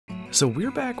So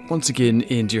we're back once again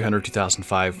in Deer Hunter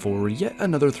 2005 for yet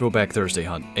another Throwback Thursday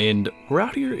hunt, and we're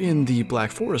out here in the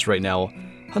Black Forest right now,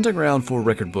 hunting around for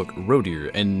record book roe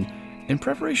deer, and in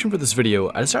preparation for this video,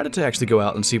 I decided to actually go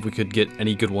out and see if we could get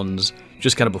any good ones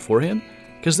just kind of beforehand,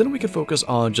 because then we could focus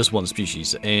on just one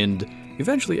species, and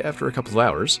eventually after a couple of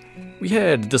hours, we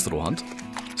had this little hunt.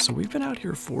 So we've been out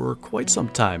here for quite some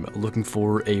time looking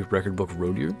for a record book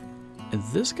roe deer, and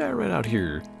this guy right out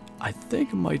here I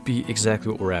think might be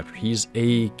exactly what we're after. He's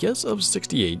a guess of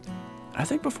 68. I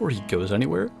think before he goes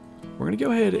anywhere, we're going to go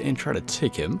ahead and try to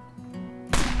take him.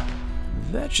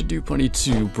 That should do plenty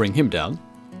to bring him down.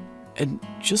 And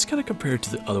just kind of compared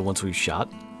to the other ones we've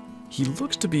shot, he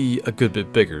looks to be a good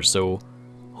bit bigger, so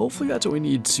hopefully that's what we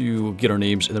need to get our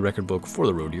names in the record book for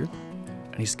the roe deer.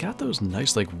 And he's got those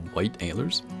nice like white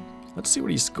antlers. Let's see what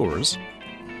he scores.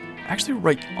 Actually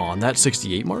right on that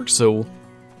 68 mark, so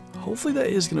hopefully that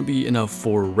is going to be enough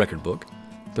for record book.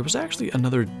 There was actually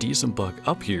another decent buck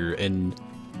up here, and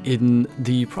in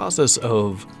the process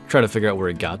of trying to figure out where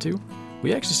it got to,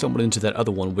 we actually stumbled into that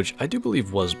other one, which I do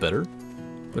believe was better.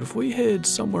 But if we head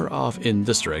somewhere off in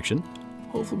this direction,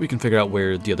 hopefully we can figure out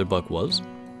where the other buck was.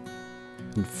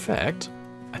 In fact,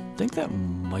 I think that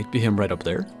might be him right up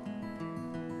there.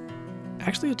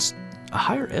 Actually, it's a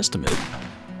higher estimate.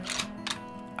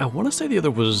 I want to say the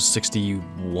other was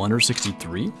 61 or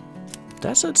 63.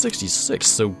 That's at 66,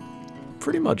 so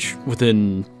pretty much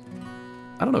within,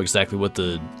 I don't know exactly what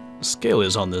the scale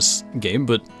is on this game,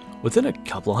 but within a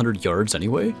couple hundred yards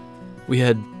anyway, we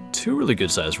had two really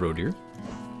good sized roe deer.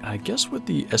 And I guess with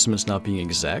the estimates not being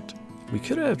exact, we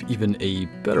could have even a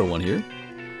better one here.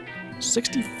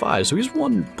 65, so he's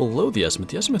one below the estimate.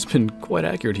 The estimate's been quite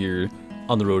accurate here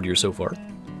on the roe deer so far,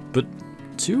 but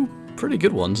two pretty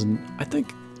good ones, and I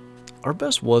think our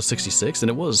best was 66, and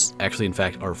it was actually, in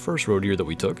fact, our first roe deer that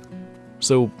we took.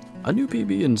 So, a new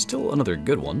PB and still another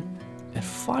good one. And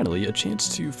finally, a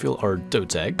chance to fill our doe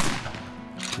tag.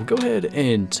 We'll go ahead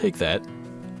and take that.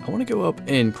 I want to go up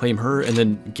and claim her, and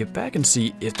then get back and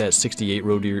see if that 68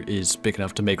 roe deer is big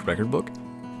enough to make record book.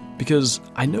 Because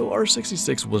I know our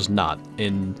 66 was not,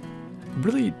 and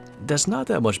really, that's not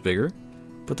that much bigger.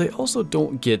 But they also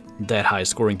don't get that high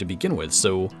scoring to begin with,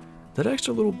 so that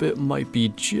extra little bit might be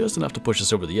just enough to push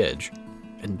us over the edge.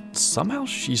 And somehow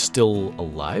she's still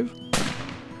alive?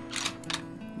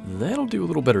 That'll do a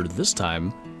little better this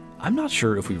time. I'm not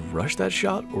sure if we rushed that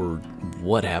shot or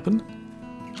what happened.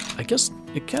 I guess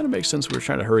it kind of makes sense we were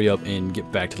trying to hurry up and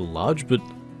get back to the lodge, but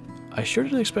I sure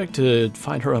didn't expect to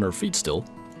find her on her feet still.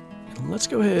 And let's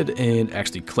go ahead and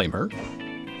actually claim her.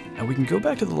 And we can go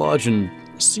back to the lodge and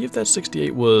see if that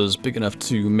 68 was big enough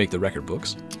to make the record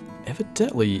books.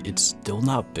 Evidently, it's still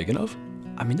not big enough.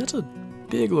 I mean, that's a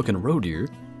big looking roe deer.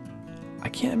 I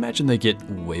can't imagine they get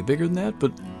way bigger than that,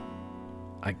 but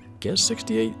I guess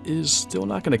 68 is still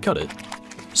not going to cut it.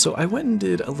 So I went and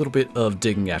did a little bit of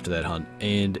digging after that hunt,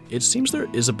 and it seems there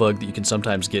is a bug that you can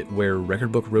sometimes get where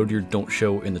record book roe deer don't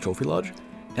show in the trophy lodge,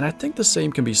 and I think the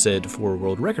same can be said for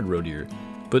world record roe deer.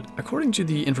 But according to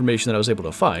the information that I was able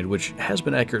to find, which has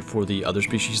been accurate for the other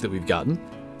species that we've gotten,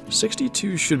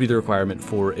 62 should be the requirement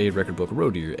for a record book roe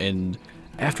deer, and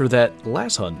after that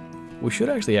last hunt, we should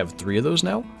actually have 3 of those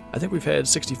now. I think we've had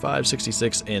 65,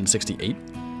 66, and 68.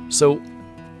 So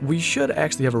we should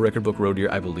actually have a record book roe deer,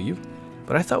 I believe,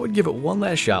 but I thought we'd give it one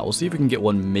last shot. We'll see if we can get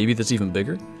one maybe that's even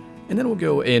bigger, and then we'll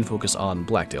go and focus on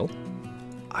blacktail.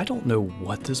 I don't know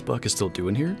what this buck is still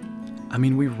doing here. I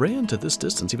mean, we ran to this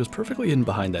distance. He was perfectly hidden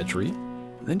behind that tree,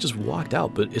 and then just walked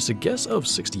out, but it's a guess of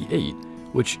 68.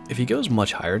 Which, if he goes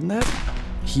much higher than that,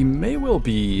 he may well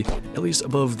be at least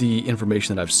above the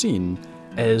information that I've seen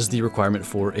as the requirement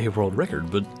for a world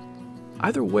record, but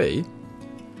either way,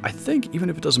 I think even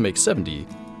if it doesn't make 70,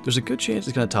 there's a good chance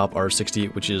it's going to top our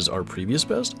 68, which is our previous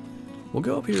best. We'll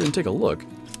go up here and take a look,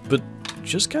 but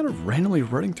just kind of randomly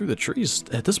running through the trees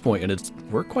at this point, and it's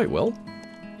worked quite well.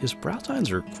 His brow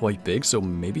tines are quite big, so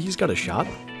maybe he's got a shot.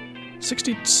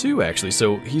 62 actually,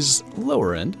 so he's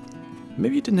lower end.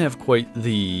 Maybe he didn't have quite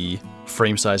the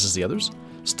frame size as the others.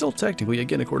 Still technically,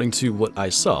 again, according to what I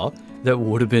saw, that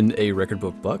would have been a record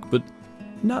book buck, but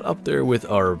not up there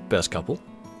with our best couple.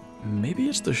 Maybe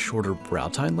it's the shorter brow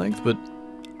tine length, but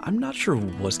I'm not sure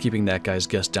what's keeping that guy's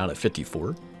guess down at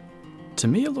 54. To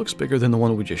me, it looks bigger than the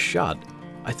one we just shot.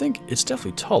 I think it's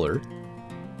definitely taller.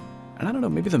 And I don't know,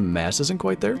 maybe the mass isn't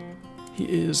quite there. He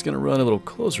is going to run a little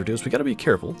closer to us. We got to be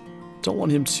careful. Don't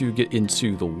want him to get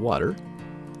into the water.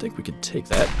 I think we could take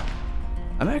that.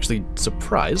 I'm actually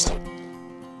surprised.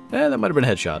 That might have been a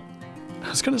headshot. I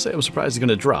was going to say I'm surprised he's going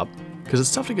to drop, because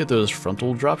it's tough to get those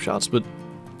frontal drop shots, but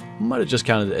might have just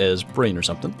counted as brain or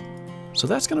something. So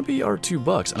that's going to be our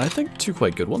 $2, and I think 2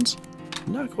 quite good ones.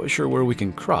 Not quite sure where we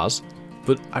can cross,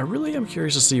 but I really am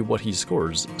curious to see what he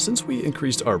scores. Since we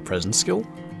increased our presence skill,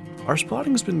 our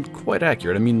spotting has been quite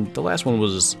accurate. I mean, the last one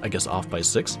was, I guess, off by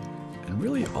 6, and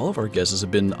really all of our guesses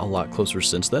have been a lot closer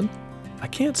since then. I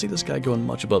can't see this guy going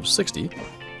much above 60.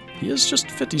 He is just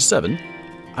 57.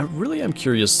 I really am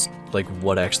curious, like,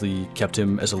 what actually kept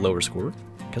him as a lower score,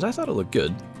 because I thought it looked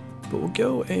good. But we'll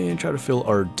go and try to fill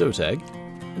our doe tag,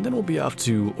 and then we'll be off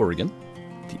to Oregon.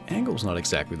 The angle's not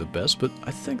exactly the best, but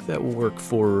I think that will work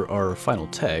for our final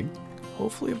tag.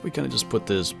 Hopefully if we kind of just put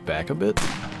this back a bit,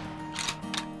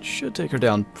 should take her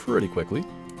down pretty quickly,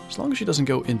 as long as she doesn't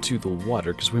go into the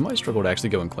water, because we might struggle to actually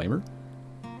go and claim her.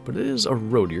 But it is a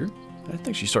roe deer, and I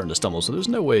think she's starting to stumble, so there's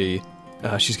no way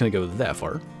she's going to go that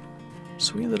far.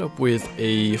 So we ended up with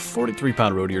a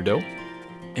 43-pound roe deer doe,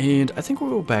 and I think we'll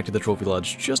go back to the trophy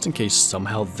lodge just in case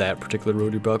somehow that particular roe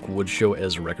deer buck would show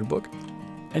as a record book.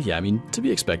 And yeah, I mean, to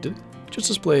be expected, just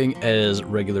displaying as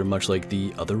regular, much like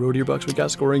the other roe deer bucks we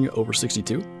got scoring over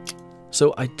 62.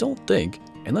 So I don't think,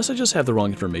 unless I just have the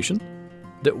wrong information,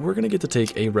 that we're going to get to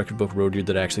take a record book roe deer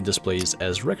that actually displays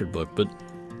as record book, but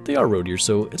they are roe deer,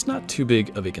 so it's not too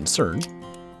big of a concern.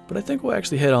 But I think we'll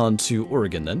actually head on to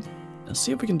Oregon then, and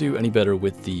see if we can do any better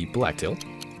with the blacktail.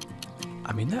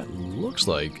 I mean, that looks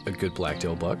like a good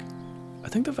blacktail buck. I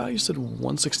think the value said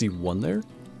 161 there.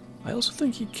 I also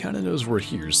think he kind of knows we're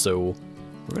here, so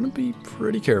we're going to be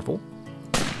pretty careful.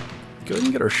 Go ahead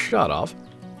and get our shot off.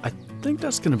 I think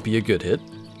that's going to be a good hit.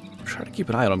 Try to keep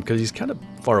an eye on him because he's kind of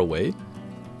far away.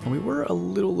 And we were a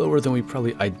little lower than we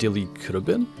probably ideally could have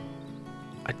been.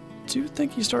 I do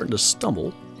think he's starting to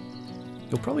stumble.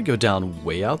 He'll probably go down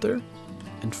way out there.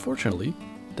 And fortunately,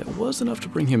 that was enough to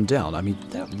bring him down. I mean,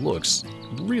 that looks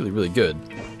really, really good.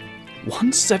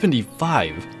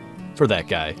 175 for that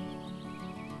guy.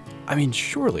 I mean,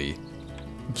 surely,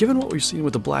 given what we've seen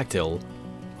with the blacktail,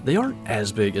 they aren't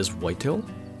as big as whitetail.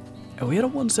 And we had a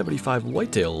 175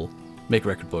 whitetail make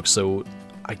record book, so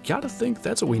I gotta think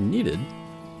that's what we needed.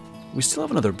 We still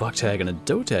have another buck tag and a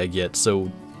doe tag yet,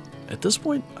 so at this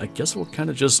point, I guess we'll kind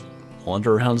of just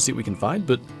wander around and see what we can find,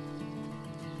 but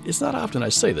it's not often I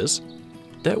say this.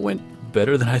 That went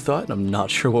better than I thought, and I'm not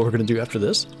sure what we're going to do after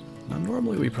this. Now,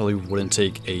 normally we probably wouldn't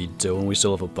take a doe and we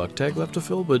still have a buck tag left to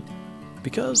fill, but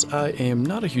because I am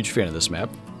not a huge fan of this map,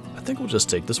 I think we'll just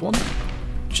take this one,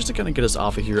 just to kind of get us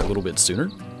off of here a little bit sooner.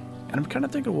 And I'm kind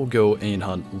of thinking we'll go and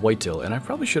hunt whitetail, and I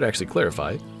probably should actually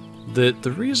clarify that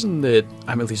the reason that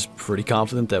I'm at least pretty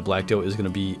confident that blacktail is going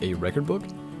to be a record book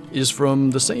is from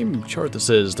the same chart that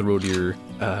says the roe deer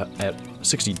at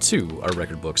 62 are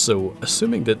record books. So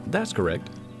assuming that that's correct,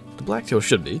 the blacktail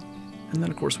should be. And then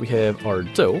of course we have our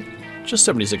doe, just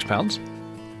 76 pounds.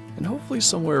 And hopefully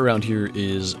somewhere around here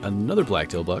is another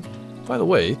blacktail buck. By the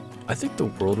way, I think the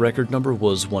world record number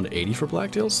was 180 for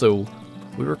blacktail, so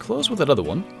we were close with that other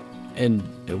one. And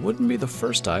it wouldn't be the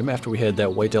first time after we had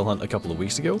that whitetail hunt a couple of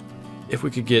weeks ago if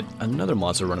we could get another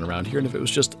monster running around here, and if it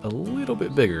was just a little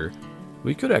bit bigger,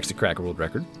 we could actually crack a world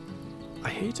record. I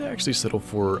hate to actually settle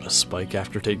for a spike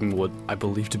after taking what I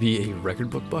believe to be a record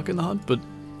book buck in the hunt, but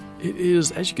it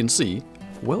is, as you can see,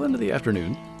 well into the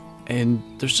afternoon, and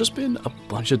there's just been a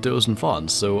bunch of does and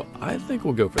fawns, so I think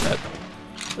we'll go for that,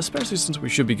 especially since we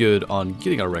should be good on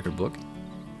getting our record book.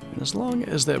 And as long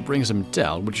as that brings him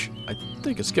down, which I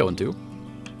think it's going to,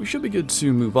 we should be good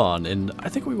to move on, and I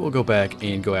think we will go back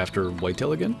and go after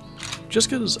whitetail again. Just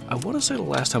because I want to say the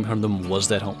last time we hunted them was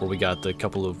that hunt where we got the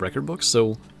couple of record books,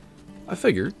 so I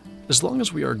figure, as long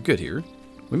as we are good here,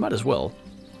 we might as well.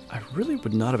 I really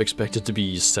would not have expected to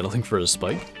be settling for a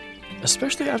spike,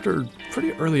 especially after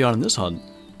pretty early on in this hunt,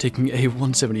 taking a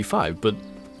 175, but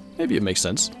maybe it makes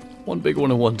sense. One big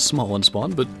one and one small one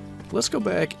spawn, but let's go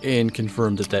back and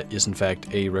confirm that that is in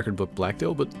fact a record book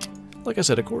blacktail, but like I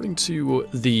said, according to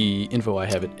the info I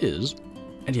have, it is.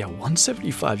 And yeah,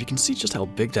 175, you can see just how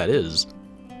big that is.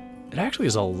 It actually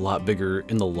is a lot bigger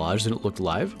in the lodge than it looked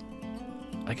live.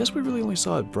 I guess we really only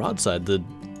saw it broadside. The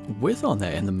width on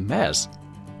that and the mass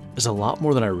is a lot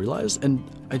more than I realized, and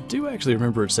I do actually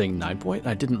remember it saying 9 point,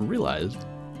 and I didn't realize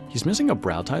he's missing a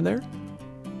brow tine there.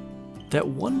 That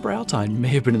one brow tine may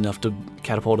have been enough to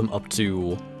catapult him up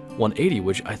to 180,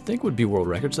 which I think would be world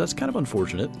record, so that's kind of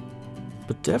unfortunate.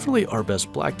 But definitely our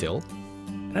best blacktail.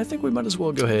 And I think we might as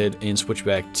well go ahead and switch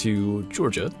back to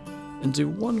Georgia and do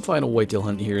one final whitetail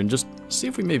hunt here and just see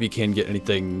if we maybe can get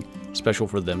anything special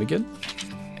for them again.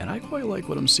 And I quite like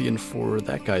what I'm seeing for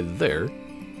that guy there.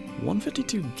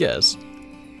 152 guess.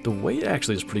 The weight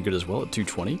actually is pretty good as well at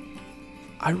 220.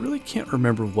 I really can't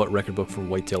remember what record book for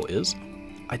whitetail is.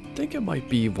 I think it might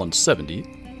be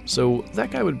 170. So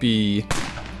that guy would be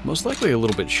most likely a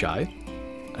little bit shy.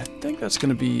 I think that's going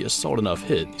to be a solid enough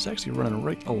hit. He's actually running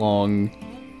right along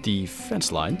the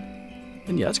fence line.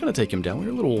 And yeah, it's going to take him down. We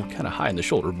were a little kind of high in the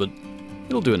shoulder, but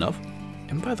it'll do enough.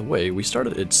 And by the way, we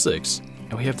started at 6,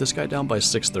 and we have this guy down by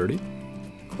 630.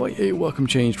 Quite a welcome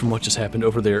change from what just happened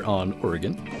over there on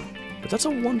Oregon. But that's a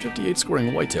 158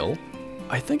 scoring whitetail.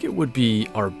 I think it would be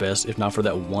our best if not for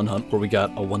that one hunt where we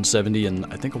got a 170 and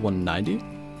I think a 190.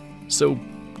 So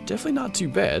definitely not too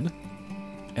bad.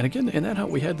 And again, in that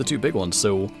hunt we had the 2 big ones,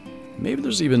 so maybe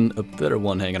there's even a better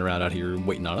one hanging around out here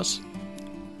waiting on us.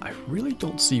 I really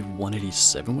don't see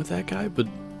 187 with that guy, but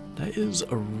that is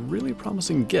a really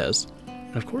promising guess.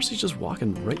 And of course he's just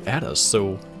walking right at us,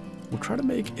 so we'll try to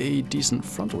make a decent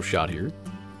frontal shot here.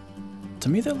 To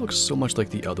me that looks so much like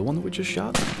the other one that we just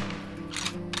shot.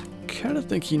 Kinda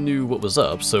think he knew what was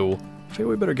up, so I figure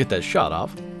we better get that shot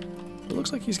off. It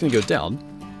looks like he's gonna go down,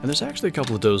 and there's actually a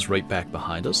couple of does right back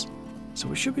behind us. So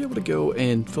we should be able to go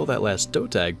and fill that last doe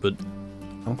tag, but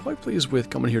I'm quite pleased with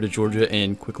coming here to Georgia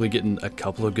and quickly getting a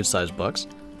couple of good-sized bucks.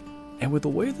 And with the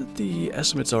way that the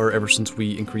estimates are ever since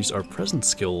we increased our presence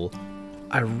skill,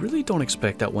 I really don't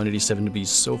expect that 187 to be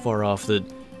so far off that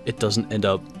it doesn't end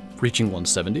up reaching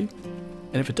 170.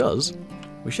 And if it does,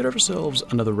 we should have ourselves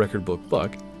another record book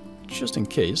buck, just in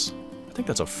case. I think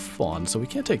that's a fawn, so we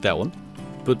can't take that one.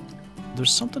 But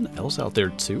there's something else out there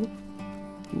too.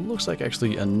 Looks like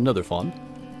actually another fawn.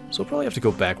 So we'll probably have to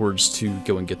go backwards to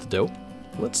go and get the doe.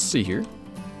 Let's see here.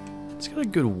 It's got a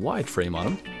good wide frame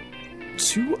on him.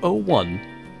 201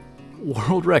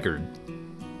 world record.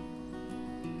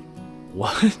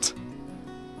 What?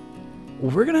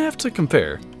 We're gonna have to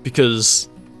compare because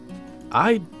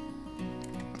I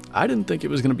didn't think it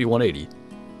was gonna be 180.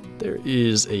 There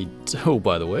is a doe,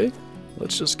 by the way.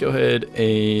 Let's just go ahead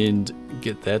and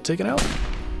get that taken out.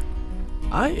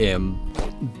 I am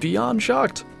beyond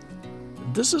shocked.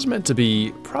 This is meant to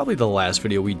be probably the last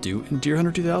video we do in Deer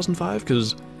Hunter 2005,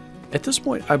 because at this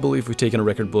point I believe we've taken a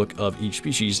record book of each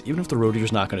species, even if the roe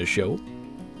deer's not going to show.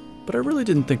 But I really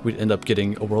didn't think we'd end up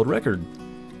getting a world record.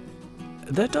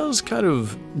 That does kind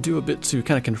of do a bit to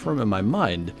kind of confirm in my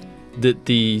mind that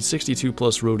the 62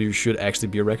 plus roe deer should actually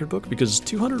be a record book, because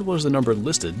 200 was the number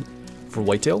listed for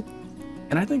whitetail.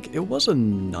 And I think it was a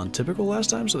non-typical last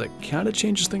time, so that kind of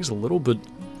changes things a little, but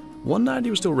 190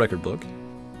 was still a record book.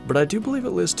 But I do believe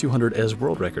it lists 200 as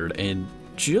world record, and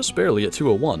just barely at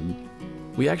 201.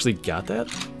 We actually got that.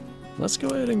 Let's go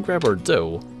ahead and grab our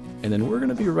doe, and then we're going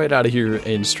to be right out of here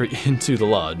and straight into the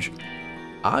lodge.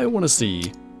 I want to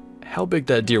see how big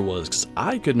that deer was, because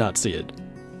I could not see it.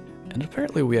 And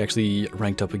apparently we actually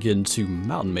ranked up again to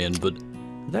Mountain Man, but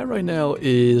that right now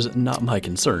is not my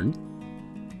concern.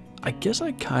 I guess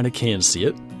I kind of can see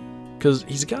it, because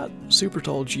he's got super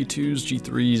tall G2s,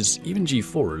 G3s, even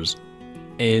G4s,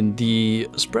 and the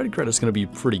spread credit's going to be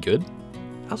pretty good.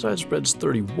 Outside spread's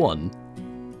 31.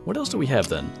 What else do we have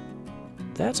then?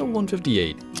 That's a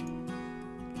 158.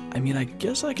 I mean, I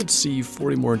guess I could see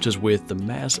 40 more inches with the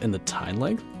mass and the tine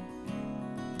length,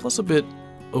 plus a bit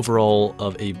overall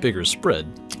of a bigger spread.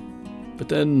 But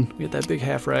then we had that big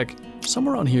half rack.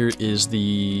 Somewhere on here is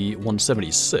the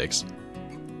 176.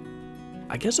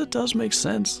 I guess it does make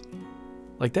sense.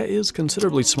 Like, that is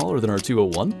considerably smaller than our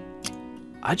 201.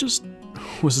 I just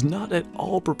was not at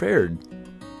all prepared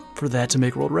for that to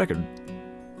make world record.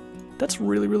 That's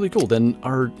really, really cool. Then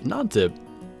our non-tip,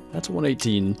 that's a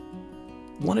 118.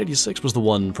 186 was the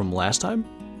one from last time.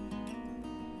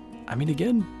 I mean,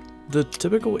 again, the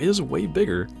typical is way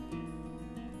bigger.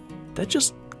 That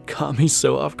just caught me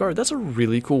so off guard. That's a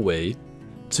really cool way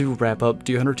to wrap up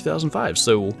Deer Hunter 2005.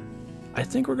 So I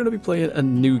think we're going to be playing a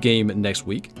new game next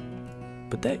week,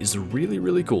 but that is really,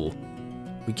 really cool.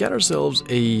 We got ourselves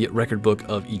a record book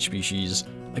of each species.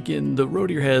 Again, the roe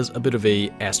deer has a bit of a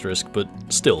asterisk, but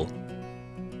still,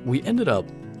 we ended up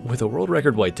with a world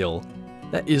record whitetail.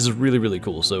 That is really, really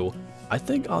cool. So I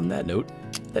think on that note,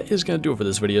 that is going to do it for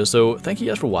this video. So thank you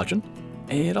guys for watching,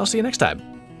 and I'll see you next time.